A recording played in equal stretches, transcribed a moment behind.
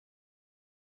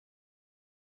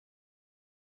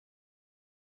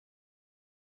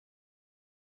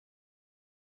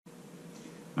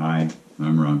Hi,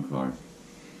 I'm Ron Clark.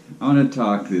 I want to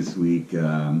talk this week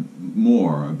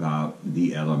more about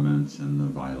the elements and the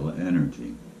vital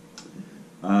energy.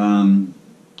 The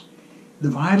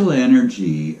vital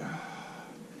energy,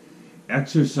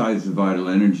 exercise of vital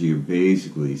energy are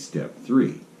basically step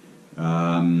 3.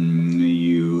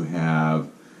 You have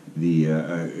the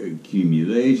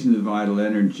accumulation of vital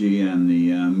energy and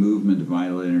the movement of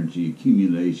vital energy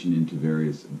accumulation into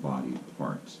various body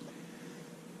parts.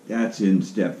 That's in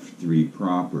step 3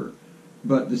 proper.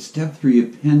 But the step 3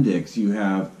 appendix, you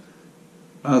have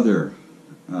other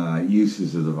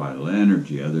uses of the vital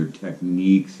energy, other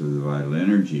techniques of the vital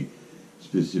energy,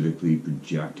 specifically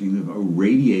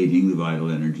radiating the vital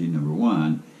energy, number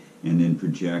 1, and then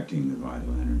projecting the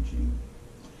vital energy.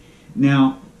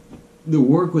 Now, the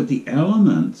work with the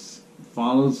elements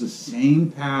follows the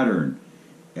same pattern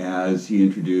as he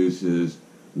introduces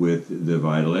with the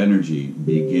vital energy.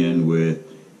 Begin with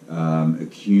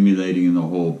accumulating in the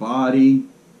whole body,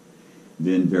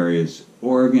 then various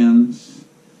organs,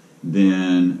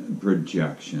 then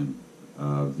projection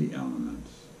of the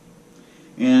elements.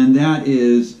 And that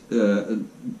is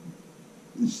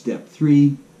step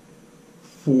 3,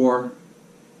 4,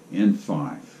 and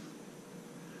 5.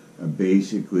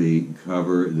 Basically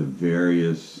cover the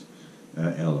various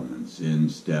elements. In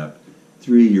step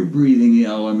 3, you're breathing the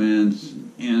elements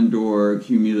and/or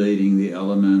accumulating the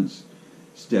elements.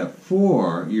 Step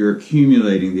 4, you're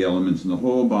accumulating the elements in the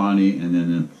whole body and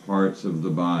then in parts of the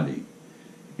body.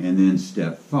 And then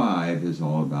step 5 is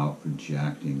all about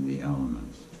projecting the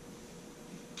elements.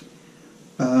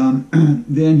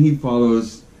 Then he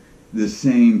follows the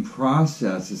same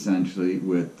process essentially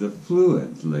with the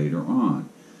fluids later on.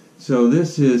 So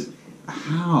this is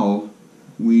how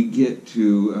we get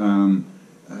to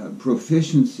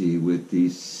proficiency with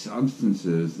these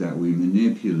substances that we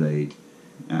manipulate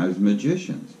as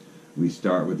magicians. We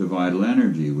start with the vital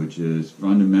energy, which is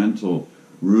fundamental,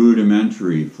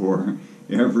 rudimentary for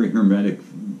every Hermetic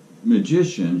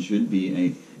magician, should be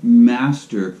a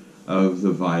master of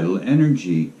the vital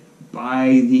energy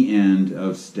by the end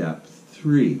of step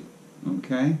 3.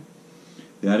 Okay?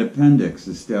 That appendix,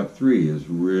 the step 3, is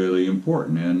really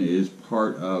important and is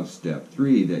part of step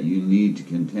 3 that you need to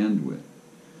contend with.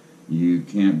 You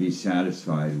can't be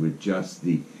satisfied with just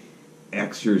the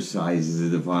exercises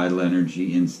of the vital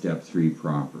energy in step 3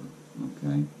 proper.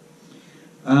 Okay?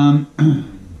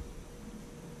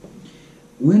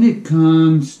 When it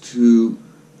comes to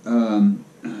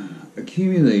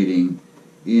accumulating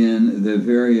in the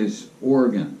various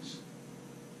organs,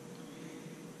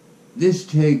 this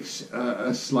takes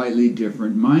a slightly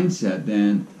different mindset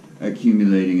than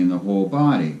accumulating in the whole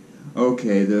body.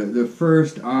 Okay, the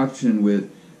first option with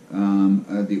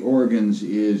the organs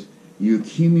is you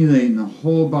accumulate in the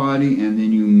whole body and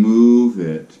then you move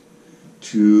it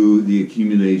to the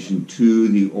accumulation to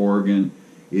the organ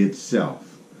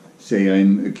itself. Say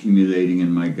I'm accumulating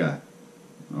in my gut.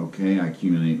 Okay, I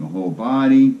accumulate in the whole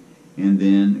body and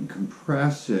then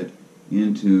compress it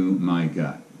into my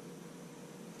gut.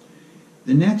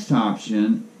 The next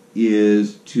option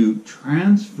is to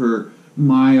transfer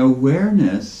my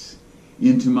awareness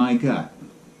into my gut.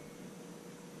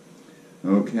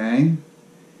 Okay?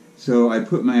 So I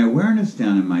put my awareness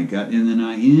down in my gut and then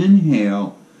I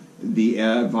inhale the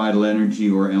vital energy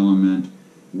or element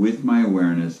with my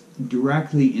awareness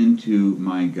directly into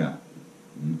my gut.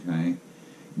 Okay?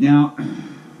 Now,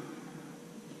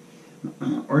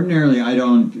 ordinarily I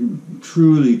don't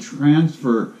truly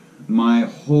transfer my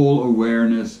whole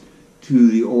awareness to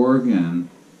the organ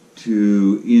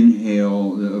to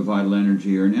inhale the vital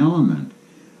energy or an element.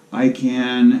 I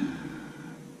can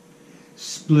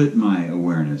split my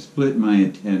awareness, split my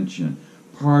attention.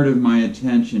 Part of my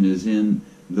attention is in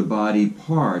the body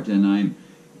part and I'm,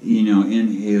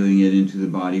 inhaling it into the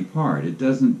body part. It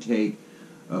doesn't take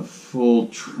a full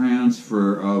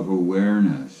transfer of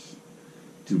awareness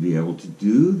to be able to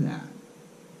do that.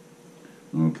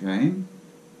 Okay?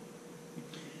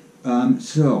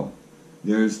 So,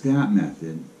 there's that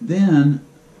method. Then,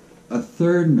 a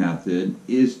third method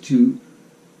is to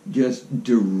just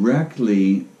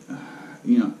directly,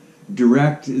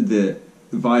 direct the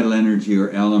vital energy or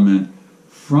element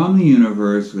from the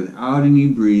universe without any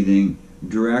breathing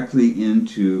directly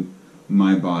into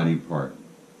my body part.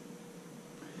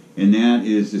 And that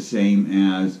is the same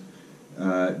as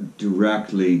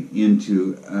directly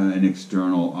into an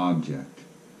external object.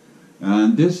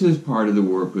 And this is part of the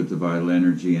work with the vital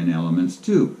energy and elements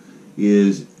too,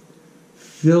 is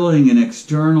filling an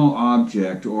external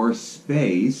object or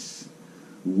space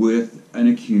with an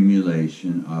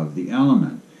accumulation of the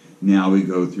element. Now we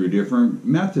go through different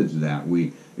methods of that.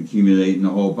 We accumulate in the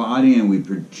whole body and we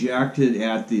project it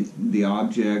at the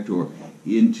object or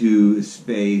into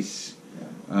space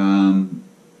in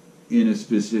a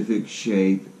specific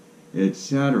shape,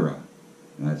 etc.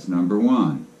 That's number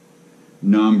one.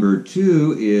 Number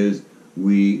two is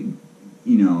we,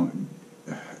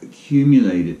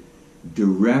 accumulate it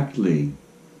directly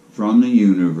from the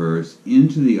universe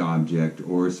into the object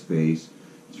or space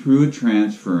through a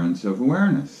transference of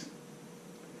awareness.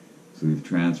 So we've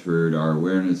transferred our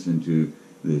awareness into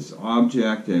this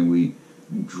object and we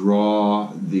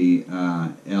draw the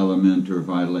element or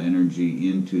vital energy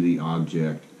into the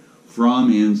object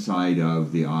from inside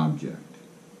of the object.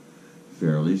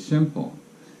 Fairly simple.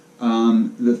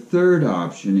 The third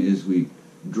option is we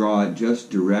draw it just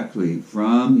directly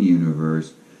from the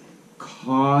universe,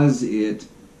 cause it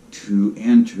to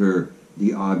enter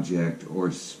the object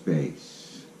or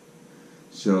space.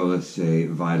 So let's say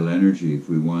vital energy. If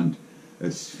we want a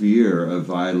sphere of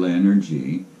vital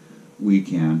energy, we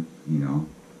can,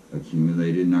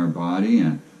 accumulate it in our body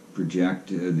and project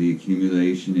the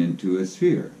accumulation into a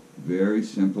sphere. Very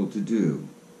simple to do.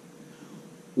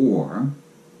 Or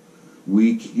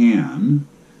we can,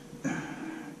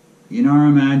 in our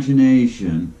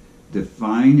imagination,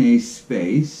 define a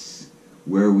space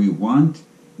where we want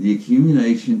the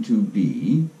accumulation to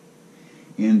be,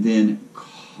 and then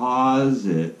cause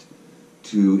it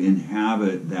to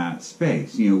inhabit that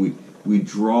space. We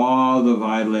draw the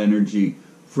vital energy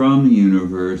from the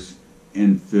universe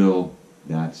and fill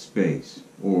that space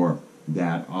or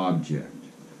that object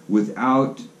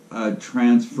without a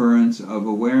transference of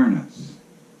awareness.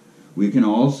 We can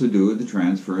also do the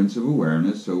transference of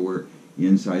awareness, so we're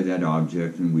inside that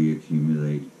object and we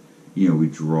accumulate, we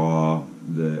draw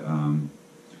the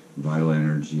vital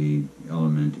energy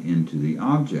element into the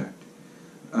object.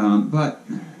 But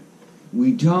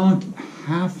we don't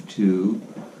have to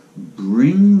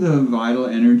bring the vital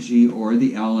energy or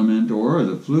the element or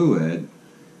the fluid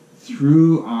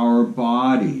through our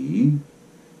body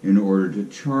in order to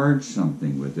charge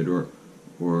something with it or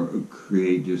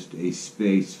create just a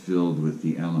space filled with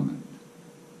the element.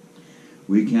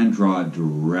 We can draw it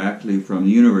directly from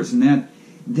the universe, and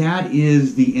that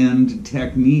is the end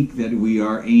technique that we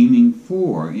are aiming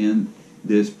for in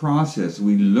this process.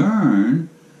 We learn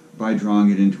by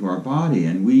drawing it into our body,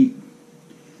 and we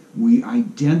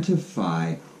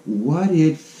identify what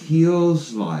it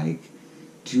feels like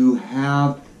to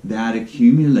have that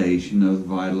accumulation of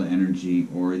vital energy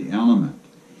or the element.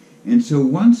 And so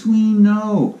once we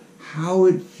know how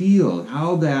it feels,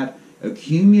 how that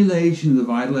accumulation of the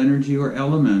vital energy or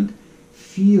element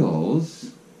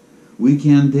feels, we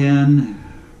can then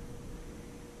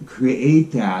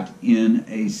create that in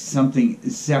a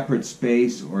separate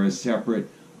space or a separate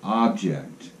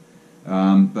object.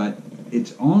 But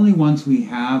it's only once we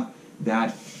have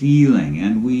that feeling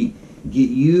and we get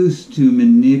used to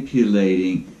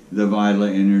manipulating the vital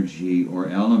energy or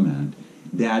element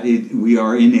that we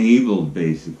are enabled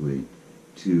basically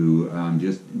to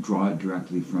just draw it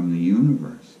directly from the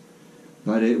universe.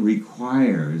 But it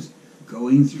requires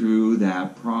going through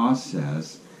that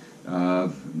process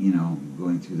of,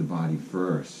 going through the body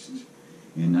first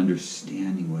and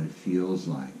understanding what it feels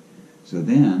like. So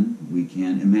then we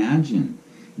can imagine,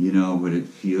 what it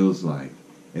feels like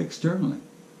externally.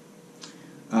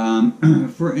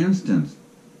 For instance,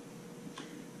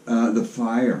 the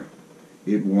fire.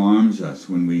 It warms us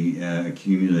when we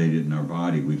accumulate it in our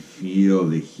body. We feel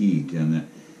the heat and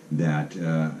that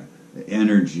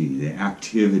energy, the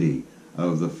activity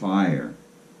of the fire.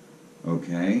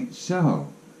 Okay?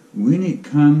 So, when it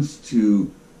comes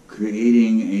to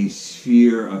creating a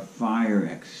sphere of fire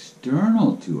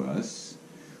external to us,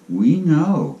 we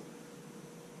know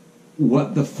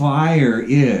what the fire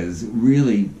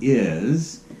really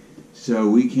is, so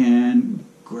we can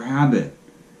grab it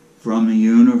from the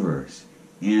universe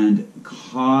and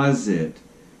cause it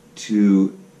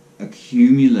to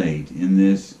accumulate in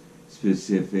this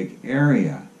specific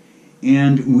area.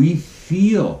 And we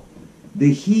feel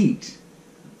the heat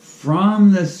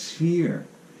from the sphere.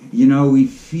 We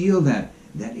feel that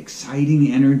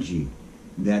exciting energy,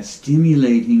 that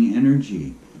stimulating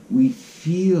energy. We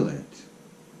feel it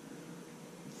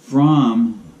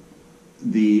from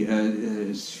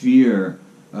the sphere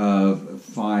of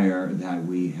fire that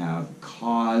we have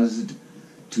caused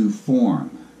to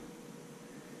form.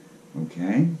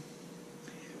 Okay?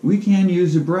 We can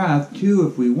use the breath too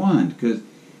if we want, because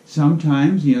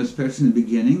sometimes, especially in the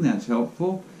beginning, that's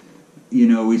helpful.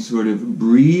 We sort of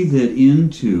breathe it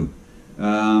into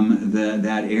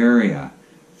that area,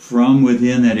 from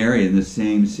within that area, in the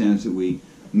same sense that we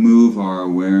move our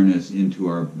awareness into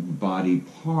our body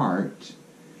part,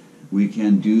 we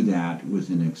can do that with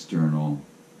an external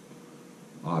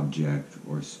object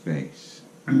or space.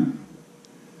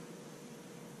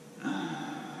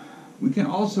 We can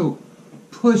also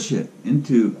push it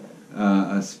into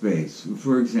a space.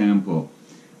 For example,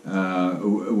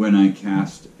 when I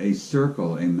cast a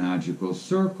circle, a magical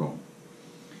circle.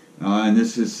 And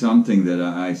this is something that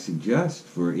I suggest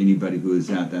for anybody who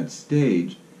is at that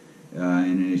stage in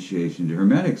initiation to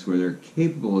Hermetics where they're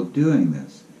capable of doing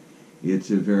this.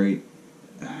 It's a very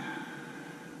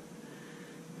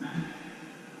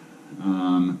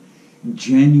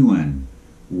genuine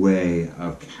way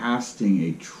of casting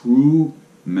a true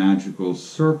magical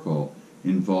circle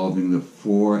involving the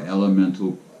 4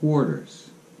 elemental quarters.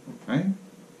 Okay?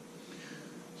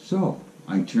 So,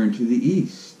 I turn to the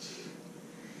east.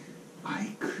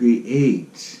 I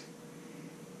create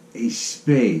a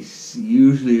space,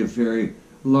 usually a very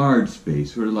large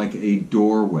space, sort of like a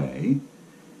doorway,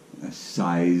 a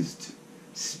sized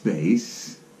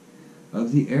space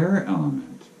of the air element.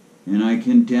 And I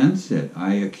condense it.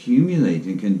 I accumulate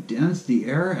and condense the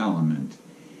air element.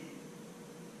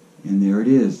 And there it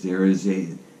is. There is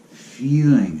a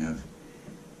feeling of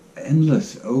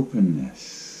endless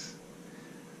openness,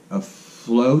 of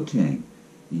floating,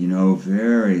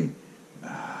 very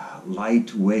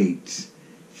lightweight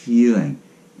feeling,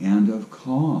 and of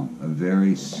calm. A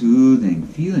very soothing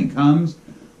feeling comes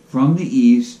from the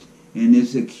east, and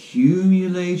this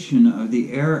accumulation of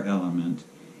the air element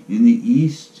in the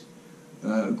east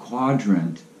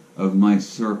quadrant of my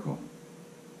circle.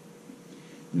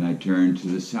 Then I turn to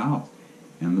the south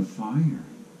and the fire.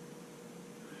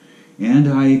 And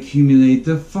I accumulate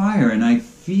the fire, and I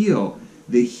feel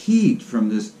the heat from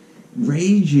this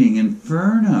raging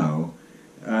inferno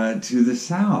to the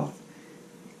south.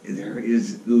 There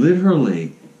is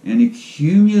literally an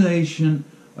accumulation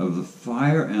of the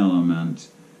fire element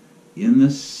in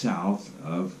the south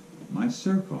of my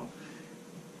circle.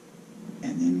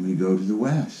 And then we go to the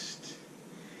west.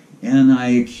 And I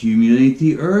accumulate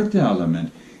the earth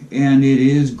element. And it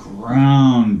is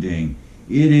grounding.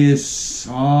 It is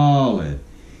solid.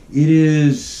 It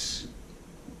is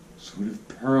sort of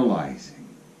paralyzing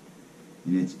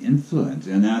in its influence.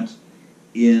 And that's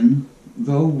in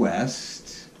the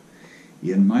west,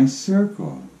 in my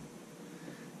circle.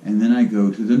 And then I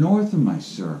go to the north of my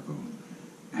circle.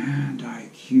 And I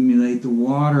accumulate the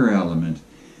water element.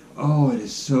 Oh, it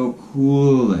is so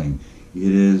cooling.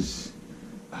 It is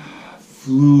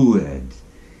fluid.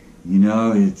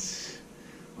 It's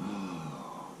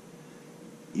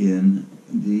in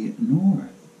the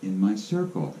north, in my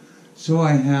circle. So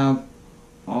I have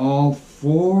all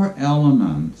 4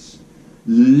 elements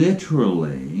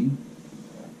literally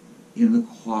in the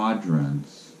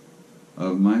quadrants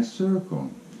of my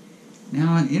circle.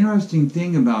 Now, an interesting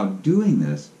thing about doing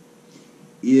this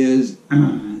is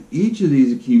each of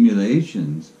these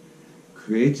accumulations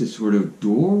creates a sort of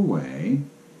doorway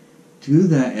to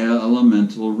the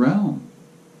elemental realm.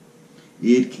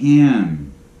 It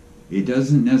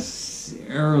isn't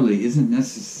necessarily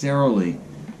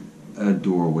a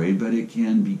doorway, but it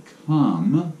can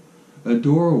become a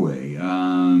doorway.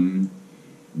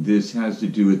 This has to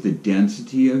do with the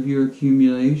density of your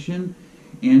accumulation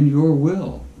and your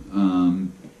will.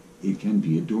 It can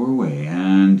be a doorway,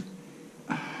 and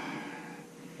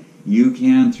you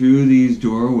can, through these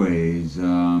doorways,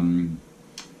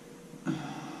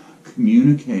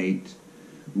 communicate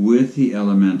with the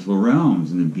elemental realms,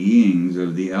 and the beings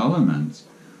of the elements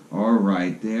are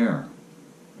right there.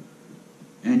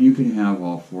 And you can have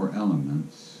all 4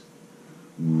 elements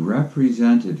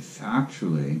represented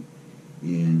factually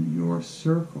in your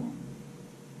circle.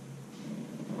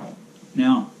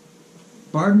 Now,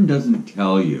 Bardon doesn't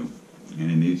tell you in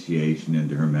initiation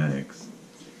into Hermetics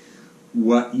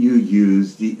what you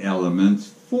use the elements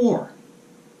for.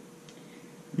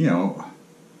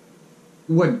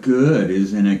 What good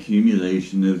is an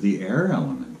accumulation of the air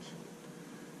element?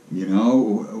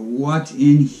 What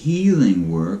in healing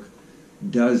work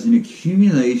does an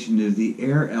accumulation of the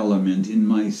air element in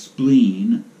my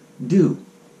spleen do?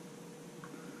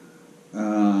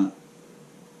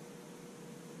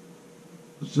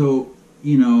 So,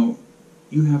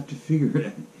 you have to figure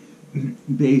it.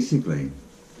 Basically,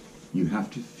 you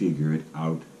have to figure it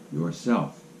out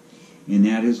yourself. And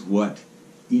that is what,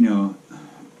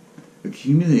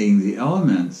 accumulating the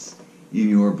elements in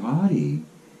your body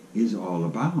is all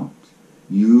about.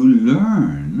 You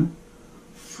learn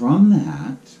from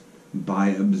that by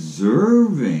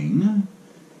observing,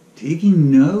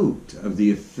 taking note of the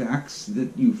effects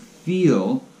that you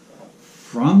feel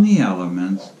from the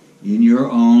elements in your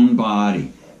own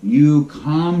body. You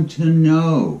come to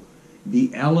know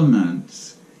the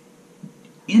elements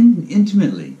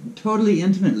intimately, totally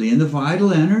intimately, in the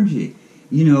vital energy.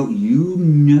 You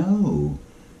know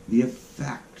the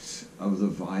effects of the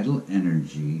vital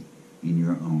energy in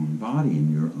your own body,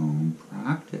 in your own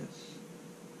practice.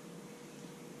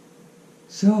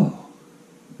 So,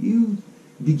 you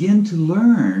begin to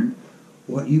learn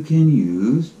what you can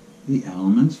use the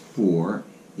elements for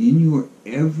in your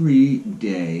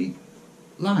everyday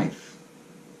life.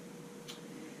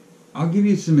 I'll give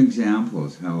you some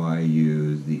examples how I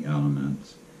use the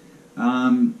elements.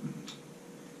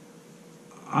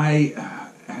 I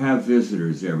have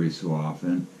visitors every so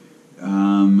often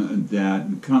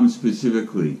that come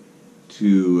specifically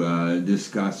to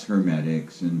discuss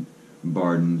Hermetics and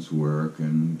Bardon's work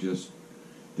and just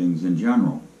things in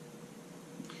general.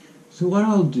 So what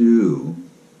I'll do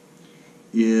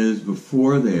is,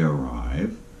 before they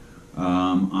arrive,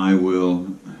 I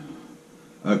will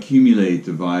accumulate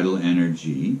the vital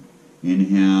energy and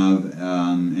have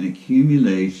an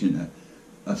accumulation,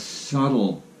 a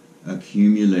subtle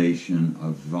accumulation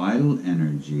of vital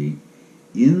energy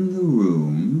in the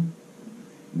room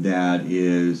that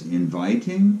is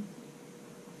inviting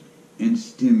and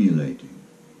stimulating.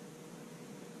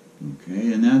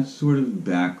 Okay, and that's sort of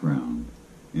background,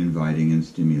 inviting and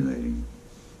stimulating.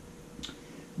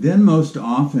 Then most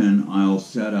often I'll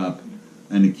set up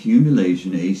an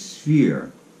accumulation, a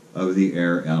sphere of the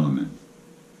air element.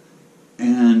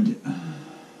 And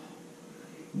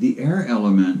the air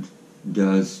element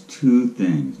does two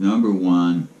things. Number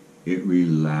one, it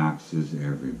relaxes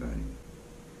everybody.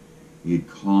 It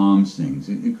calms things.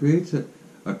 It creates a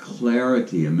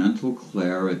clarity, a mental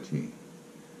clarity,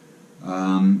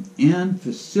 and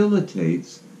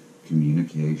facilitates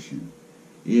communication.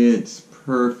 It's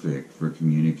perfect for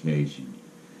communication.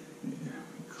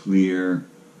 Clear,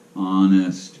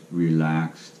 honest,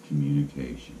 relaxed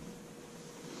communication.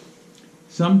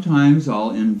 Sometimes I'll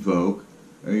invoke,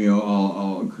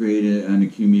 I'll create an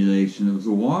accumulation of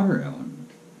the water element.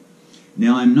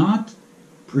 Now, I'm not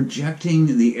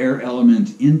projecting the air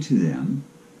element into them.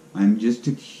 I'm just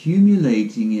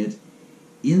accumulating it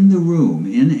in the room,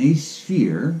 in a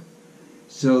sphere,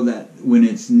 so that when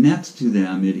it's next to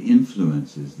them, it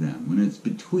influences them. When it's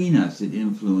between us, it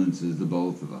influences the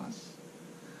both of us.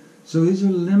 So these are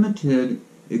limited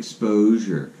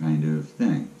exposure kind of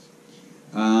things.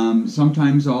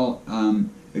 Sometimes I'll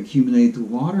accumulate the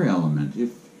water element.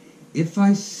 If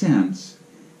I sense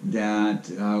that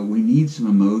we need some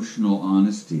emotional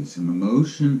honesty, some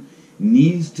emotion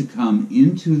needs to come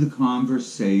into the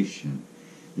conversation,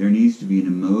 there needs to be an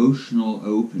emotional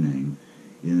opening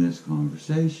in this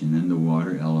conversation, and the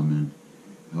water element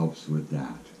helps with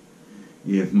that.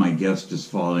 If my guest is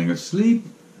falling asleep,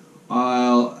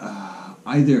 I'll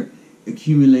either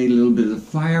accumulate a little bit of the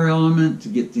fire element to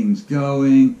get things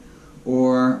going,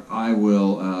 or I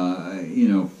will,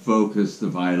 focus the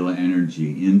vital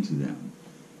energy into them,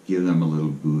 give them a little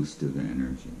boost of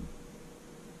energy.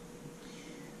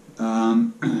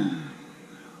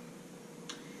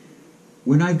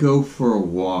 When I go for a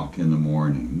walk in the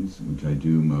mornings, which I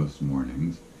do most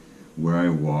mornings, where I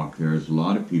walk, there's a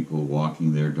lot of people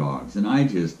walking their dogs. And I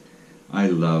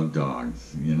love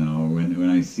dogs. When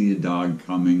I see a dog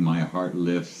coming, my heart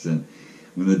lifts. And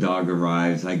when the dog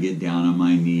arrives, I get down on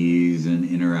my knees and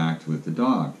interact with the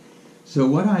dog. So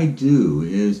what I do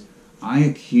is I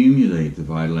accumulate the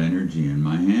vital energy in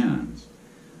my hands.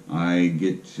 I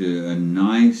get a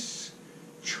nice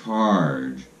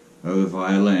charge of the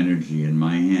vital energy in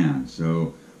my hands.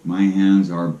 So my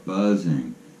hands are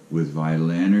buzzing with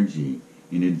vital energy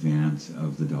in advance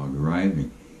of the dog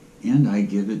arriving. And I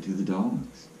give it to the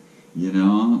dogs.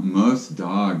 Most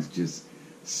dogs just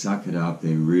suck it up.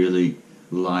 They really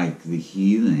like the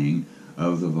healing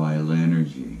of the vital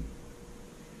energy.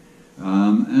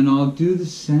 And I'll do the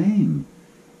same.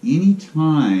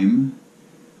 Anytime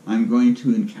I'm going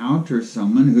to encounter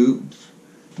someone who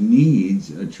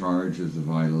needs a charge of the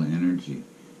vital energy,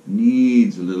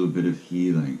 needs a little bit of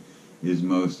healing, is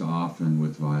most often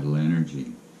with vital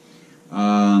energy.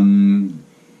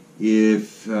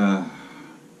 If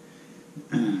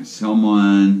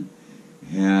someone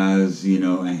has,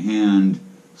 a hand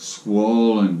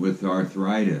swollen with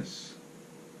arthritis,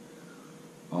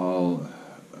 I'll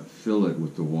fill it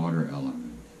with the water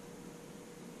element,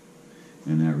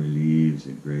 and that relieves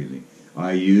it greatly.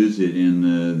 I use it in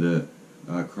the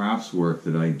crafts work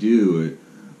that I do.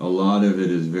 A lot of it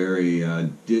is very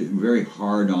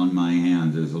hard on my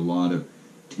hands. There's a lot of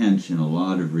tension, a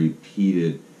lot of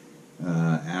repeated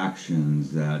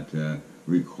actions that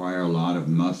require a lot of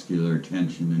muscular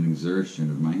tension and exertion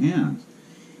of my hands.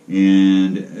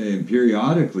 And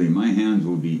periodically my hands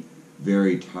will be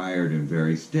very tired and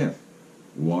very stiff.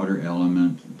 Water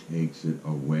element takes it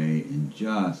away in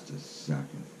just a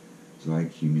second. So I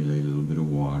accumulate a little bit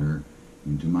of water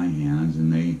into my hands,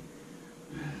 and they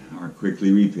are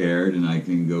quickly repaired, and I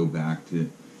can go back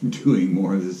to doing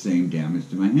more of the same damage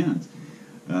to my hands.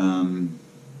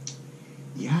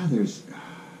 Yeah, there's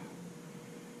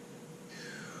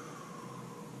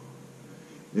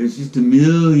just a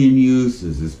million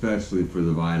uses, especially for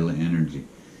the vital energy.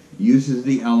 Uses of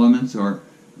the elements are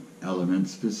element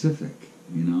specific,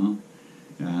 you know.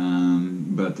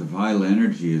 But the vital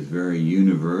energy is very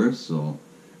universal,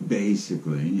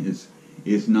 basically.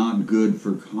 It's not good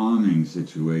for calming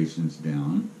situations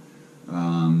down,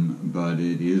 but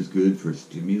it is good for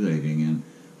stimulating and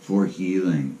for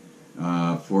healing.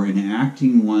 For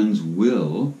enacting one's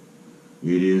will,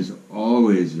 it is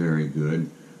always very good.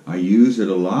 I use it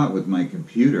a lot with my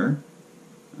computer.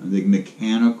 The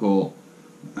mechanical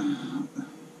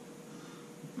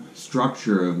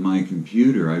structure of my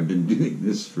computer, I've been doing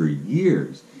this for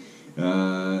years.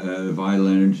 Vital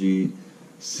energy,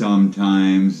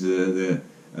 sometimes the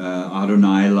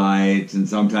Adonai light, and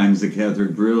sometimes the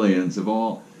Catholic brilliance have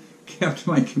all kept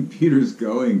my computers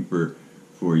going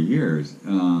for years.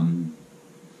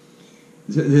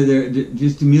 So there are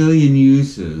just a million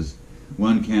uses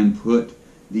one can put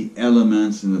the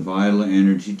elements and the vital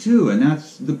energy to, and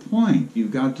that's the point.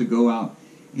 You've got to go out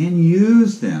and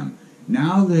use them.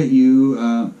 Now that you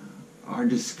are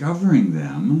discovering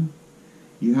them,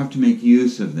 you have to make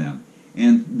use of them.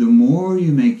 And the more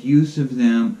you make use of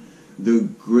them, the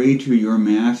greater your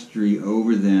mastery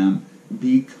over them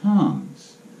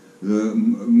becomes. The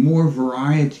more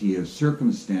variety of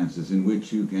circumstances in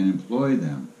which you can employ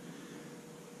them,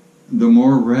 the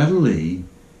more readily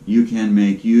you can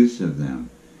make use of them.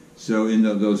 So in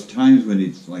those times when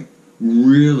it's like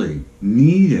really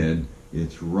needed,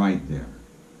 it's right there.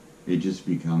 It just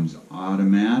becomes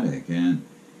automatic, and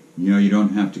you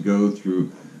don't have to go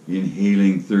through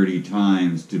inhaling 30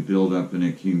 times to build up an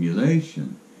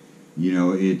accumulation.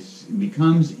 It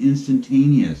becomes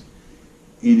instantaneous,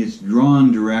 and it's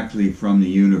drawn directly from the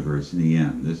universe in the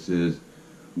end. This is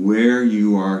where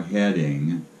you are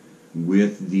heading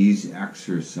with these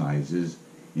exercises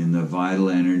in the vital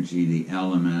energy, the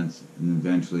elements, and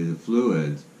eventually the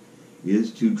fluids,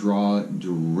 is to draw it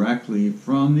directly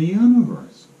from the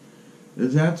universe.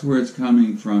 That's where it's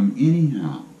coming from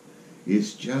anyhow.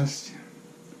 It's just,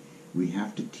 we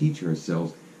have to teach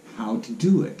ourselves how to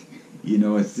do it.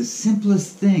 It's the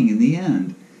simplest thing in the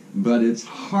end, but it's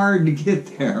hard to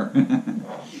get there.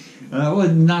 Well,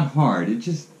 not hard, it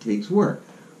just takes work,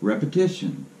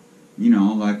 repetition.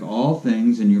 Like all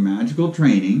things in your magical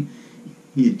training,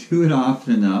 you do it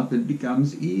often enough, it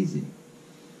becomes easy.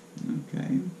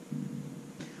 Okay.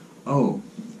 Oh,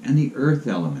 and the earth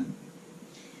element.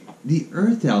 The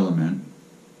earth element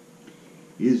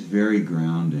is very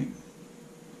grounding.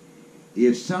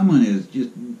 If someone is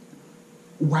just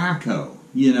wacko,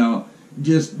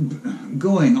 just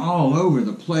going all over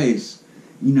the place,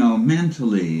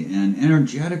 mentally and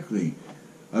energetically,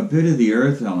 a bit of the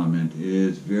earth element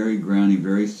is very grounding,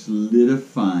 very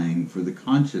solidifying for the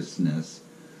consciousness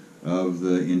of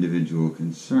the individual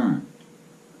concerned.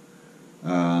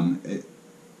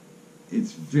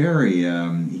 It's very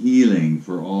healing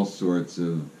for all sorts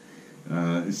of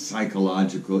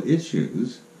psychological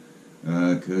issues,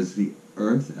 because the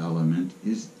earth element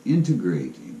is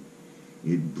integrating.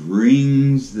 It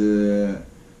brings the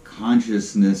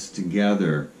consciousness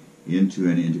together into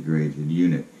an integrated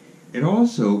unit. It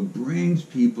also brings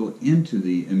people into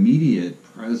the immediate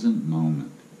present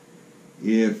moment.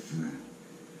 If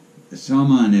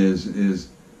someone is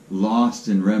lost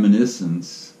in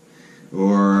reminiscence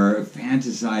or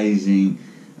fantasizing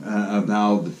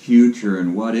about the future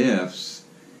and what ifs,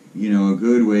 a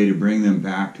good way to bring them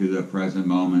back to the present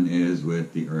moment is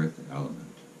with the earth element.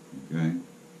 Okay?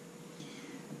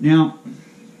 Now,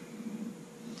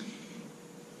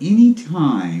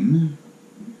 anytime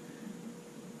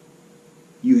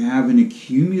you have an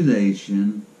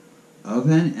accumulation of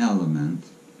an element,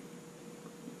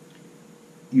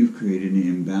 you've created an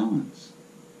imbalance.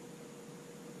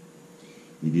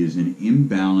 It is an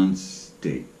imbalanced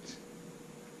state.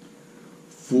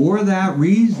 For that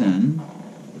reason,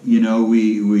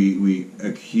 we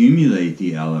accumulate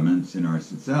the elements in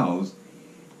ourselves,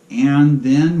 and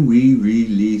then we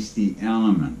release the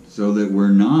element, so that we're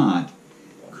not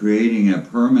creating a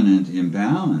permanent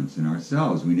imbalance in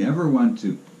ourselves. We never want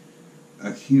to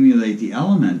accumulate the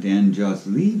element and just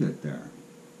leave it there.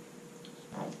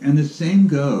 And the same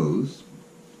goes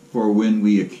for when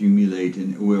we accumulate,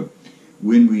 and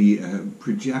when we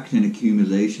project an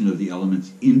accumulation of the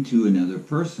elements into another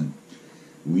person.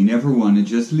 We never want to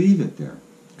just leave it there,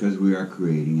 because we are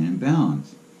creating an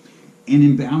imbalance. An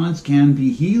imbalance can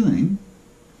be healing,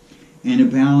 and a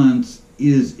balance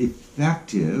is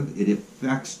effective. It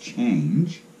affects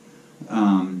change,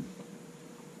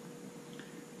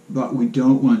 but we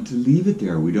don't want to leave it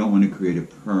there. We don't want to create a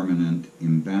permanent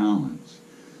imbalance.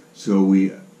 So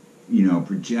we,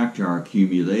 project our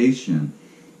accumulation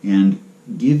and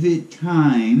give it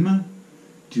time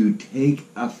to take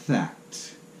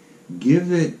effect.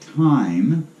 Give it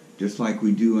time, just like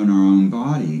we do in our own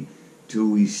body, till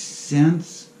we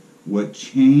sense what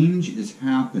change is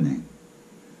happening.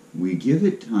 We give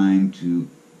it time to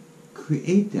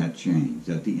create that change,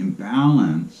 that the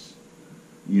imbalance,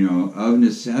 of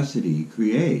necessity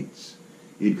creates.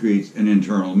 It creates an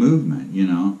internal movement,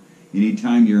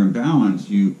 Anytime you're imbalanced,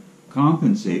 you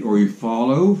compensate or you fall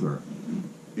over.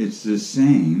 It's the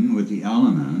same with the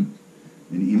element.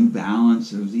 An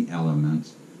imbalance of the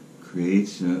elements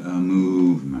creates a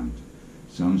movement,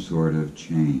 some sort of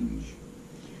change.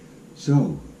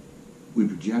 So, we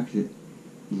project it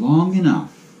long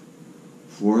enough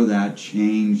for that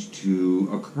change to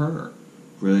occur,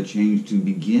 for that change to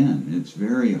begin. It's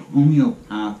very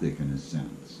homeopathic in a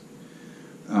sense.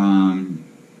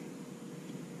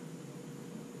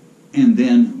 And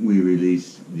then we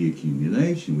release the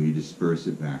accumulation. We disperse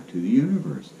it back to the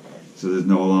universe. So there's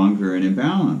no longer an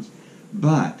imbalance.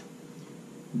 But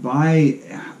by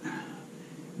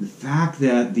the fact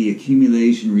that the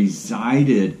accumulation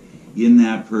resided in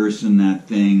that person, that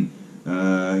thing,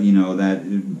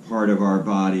 that part of our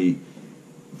body,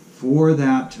 for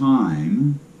that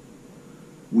time,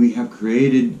 we have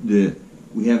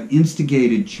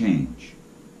instigated change.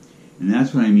 And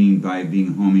that's what I mean by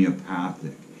being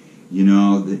homeopathic.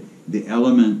 The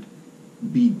element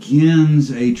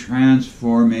begins a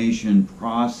transformation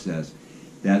process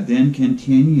that then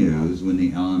continues when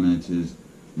the element is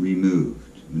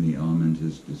removed, when the element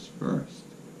is dispersed.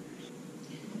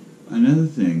 Another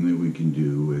thing that we can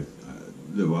do with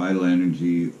the vital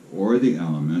energy or the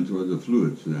element, or the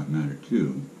fluids for that matter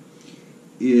too,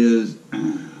 is,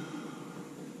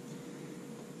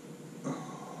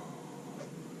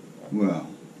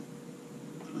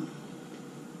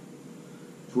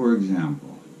 for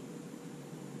example,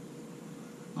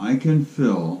 I can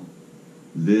fill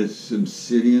this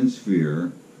obsidian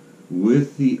sphere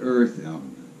with the earth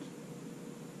element,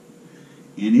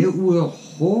 and it will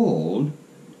hold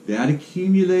that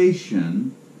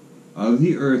accumulation of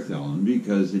the earth element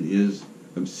because it is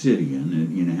obsidian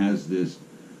and it has this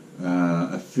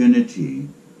affinity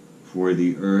for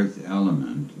the earth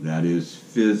element that is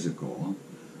physical.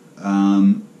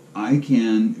 I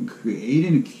can create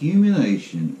an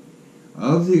accumulation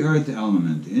of the earth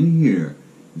element in here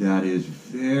that is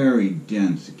very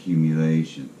dense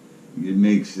accumulation. It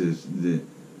makes the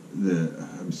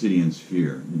obsidian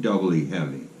sphere doubly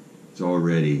heavy. It's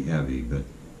already heavy, but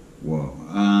whoa.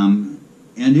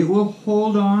 And it will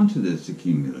hold on to this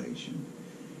accumulation.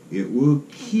 It will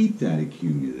keep that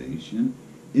accumulation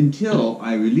until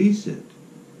I release it.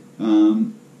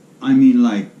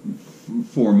 Like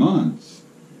 4 months,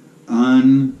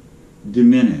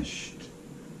 undiminished.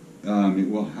 It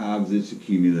will have this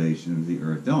accumulation of the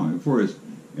earth element for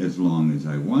as long as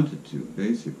I want it to,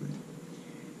 basically.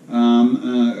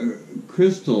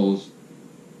 Crystals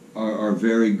are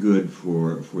very good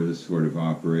for this sort of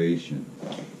operation.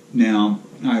 Now,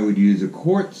 I would use a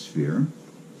quartz sphere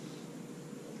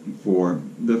for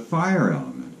the fire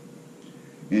element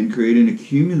and create an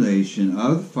accumulation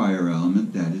of the fire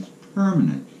element that is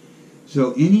permanent.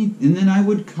 So and then I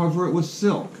would cover it with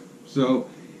silk. So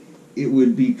it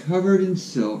would be covered in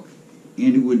silk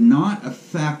and it would not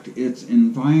affect its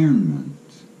environment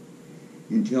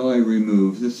until I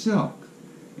remove the silk.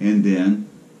 And then,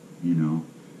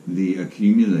 the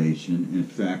accumulation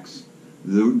affects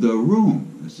the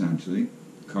room, essentially.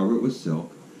 Cover it with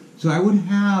silk. So I would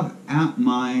have at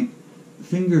my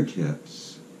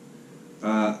fingertips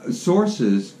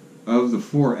sources of the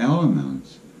 4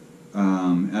 elements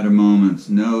at a moment's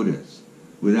notice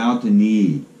without the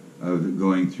need of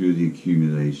going through the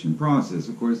accumulation process.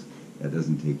 Of course, that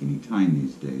doesn't take any time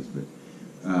these days. But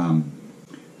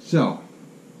so,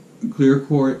 clear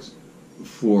quartz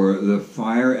for the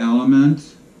fire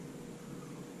element.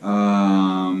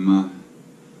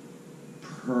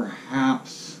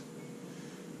 Perhaps,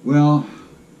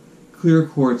 clear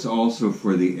quartz also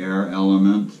for the air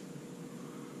element.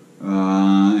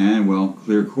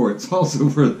 Clear quartz also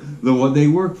for they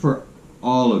work for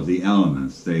all of the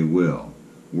elements. They will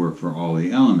work for all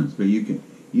the elements, but you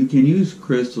can use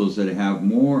crystals that have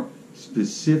more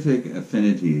specific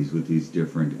affinities with these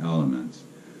different elements.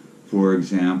 For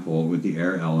example, with the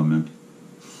air element,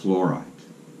 fluorite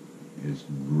is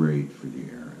great for the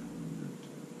air element.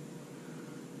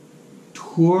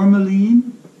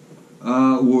 Tourmaline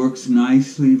works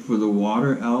nicely for the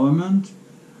water element,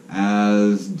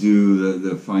 as do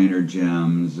the finer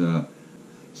gems.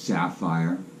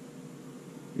 Sapphire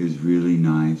is really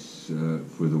nice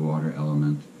for the water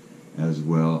element as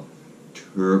well.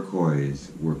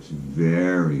 Turquoise works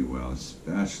very well,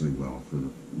 especially well for the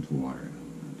water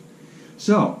element.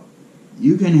 So,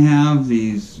 you can have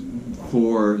these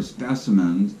 4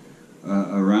 specimens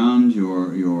around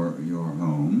your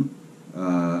home,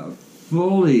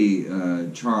 fully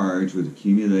charged with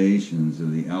accumulations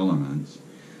of the elements,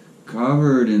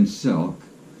 covered in silk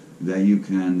that you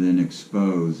can then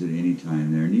expose at any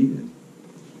time they're needed.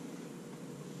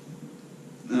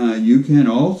 You can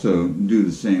also do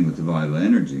the same with the vital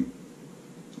energy,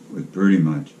 with pretty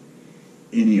much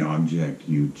any object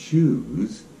you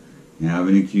choose. Have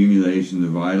an accumulation of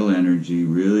the vital energy,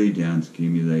 really dense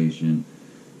accumulation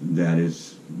that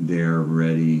is there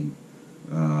ready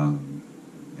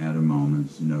at a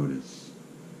moment's notice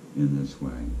in this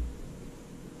way.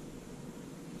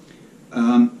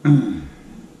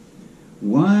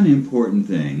 One important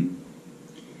thing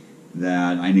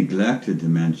that I neglected to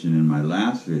mention in my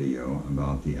last video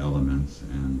about the elements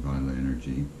and vital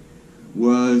energy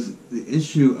was the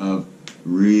issue of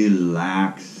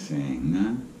relaxing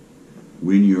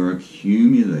when you're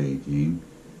accumulating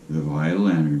the vital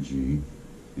energy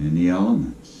and the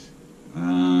elements.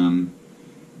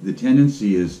 The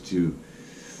tendency is to,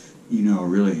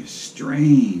 really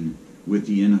strain with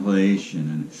the inhalation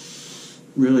and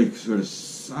really sort of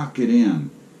suck it in.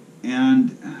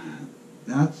 And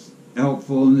that's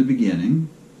helpful in the beginning,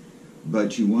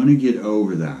 but you want to get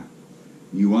over that.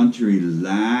 You want to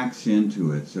relax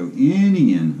into it, so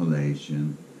any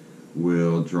inhalation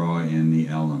will draw in the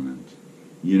element.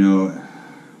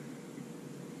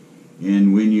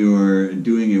 And when you're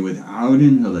doing it without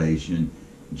inhalation,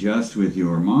 just with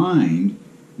your mind,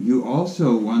 you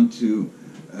also want to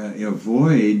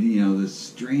avoid, the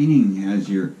straining as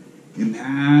you're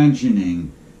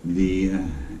imagining the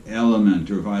element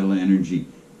or vital energy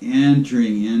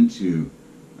entering into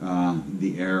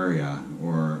the area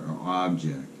or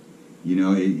object.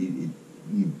 You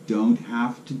don't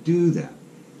have to do that.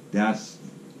 That's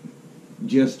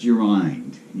just your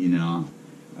mind,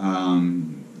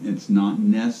 It's not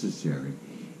necessary.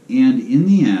 And in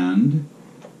the end,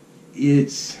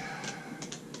 it's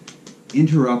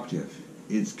interruptive.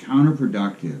 It's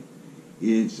counterproductive.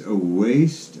 It's a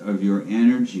waste of your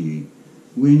energy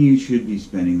when you should be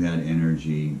spending that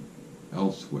energy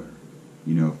elsewhere,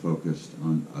 focused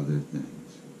on other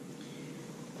things.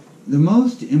 The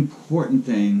most important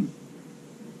thing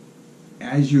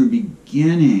as you're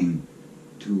beginning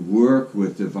to work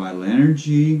with the vital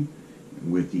energy,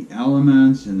 with the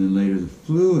elements, and then later the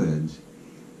fluids,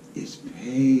 is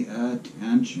pay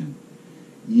attention.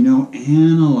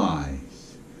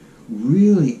 Analyze.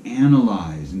 Really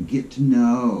analyze and get to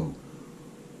know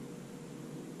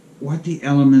what the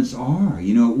elements are.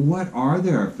 What are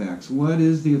their effects? What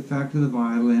is the effect of the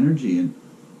vital energy? And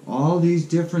all these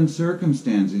different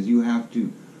circumstances you have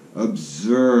to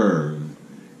observe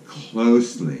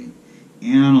closely,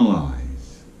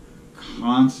 analyze,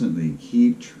 constantly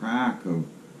keep track of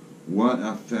what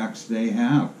effects they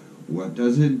have. What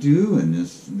does it do in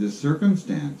this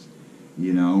circumstance?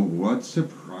 What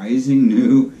surprising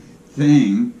new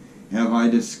thing have I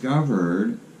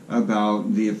discovered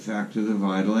about the effect of the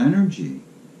vital energy?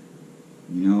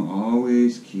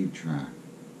 Always keep track.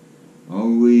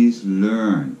 Always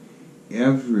learn.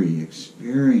 Every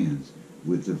experience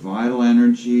with the vital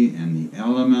energy and the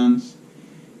elements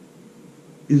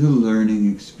is a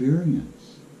learning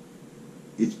experience.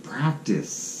 It's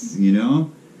practice,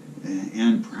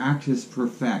 and practice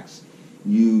perfects.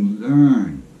 You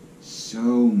learn so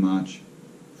much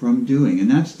from doing, and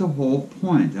that's the whole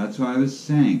point. That's why I was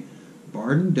saying,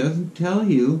 Bardon doesn't tell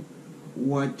you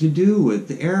what to do with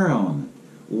the air element,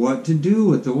 what to do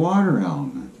with the water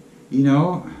element.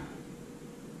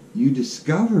 You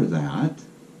discover that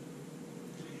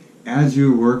as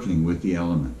you're working with the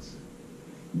elements.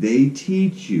 They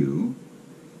teach you,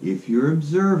 if you're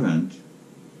observant,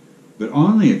 but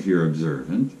only if you're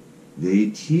observant, they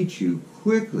teach you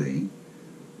quickly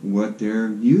what they're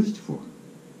used for.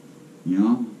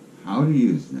 How to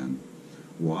use them,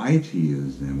 why to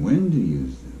use them, when to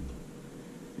use them.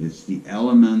 It's the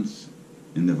elements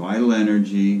and the vital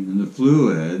energy and the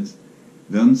fluids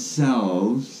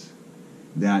themselves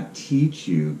that teach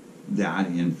you that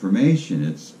information.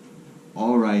 It's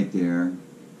all right there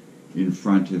in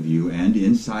front of you and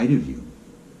inside of you.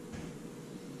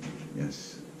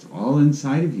 Yes, it's all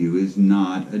inside of you is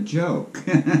not a joke.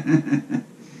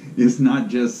 It's not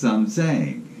just some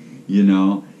saying, you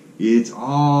know. It's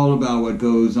all about what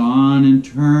goes on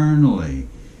internally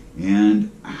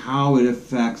and how it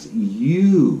affects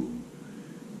you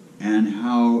and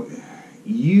how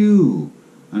you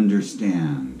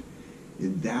understand.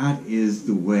 That is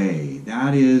the way.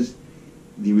 That is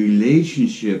the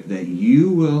relationship that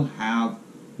you will have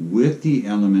with the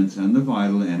elements and the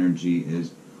vital energy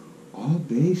is all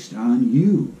based on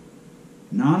you.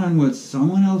 Not on what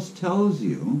someone else tells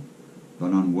you,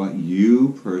 but on what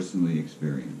you personally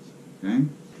experience. Okay?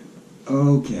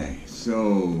 Okay,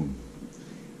 so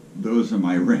those are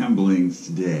my ramblings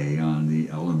today on the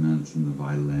elements and the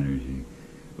vital energy.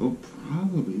 It'll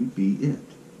probably be it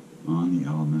on the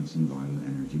elements and vital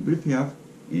energy. But if you have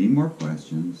any more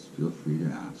questions, feel free to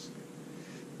ask.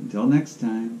 Until next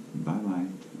time, bye-bye.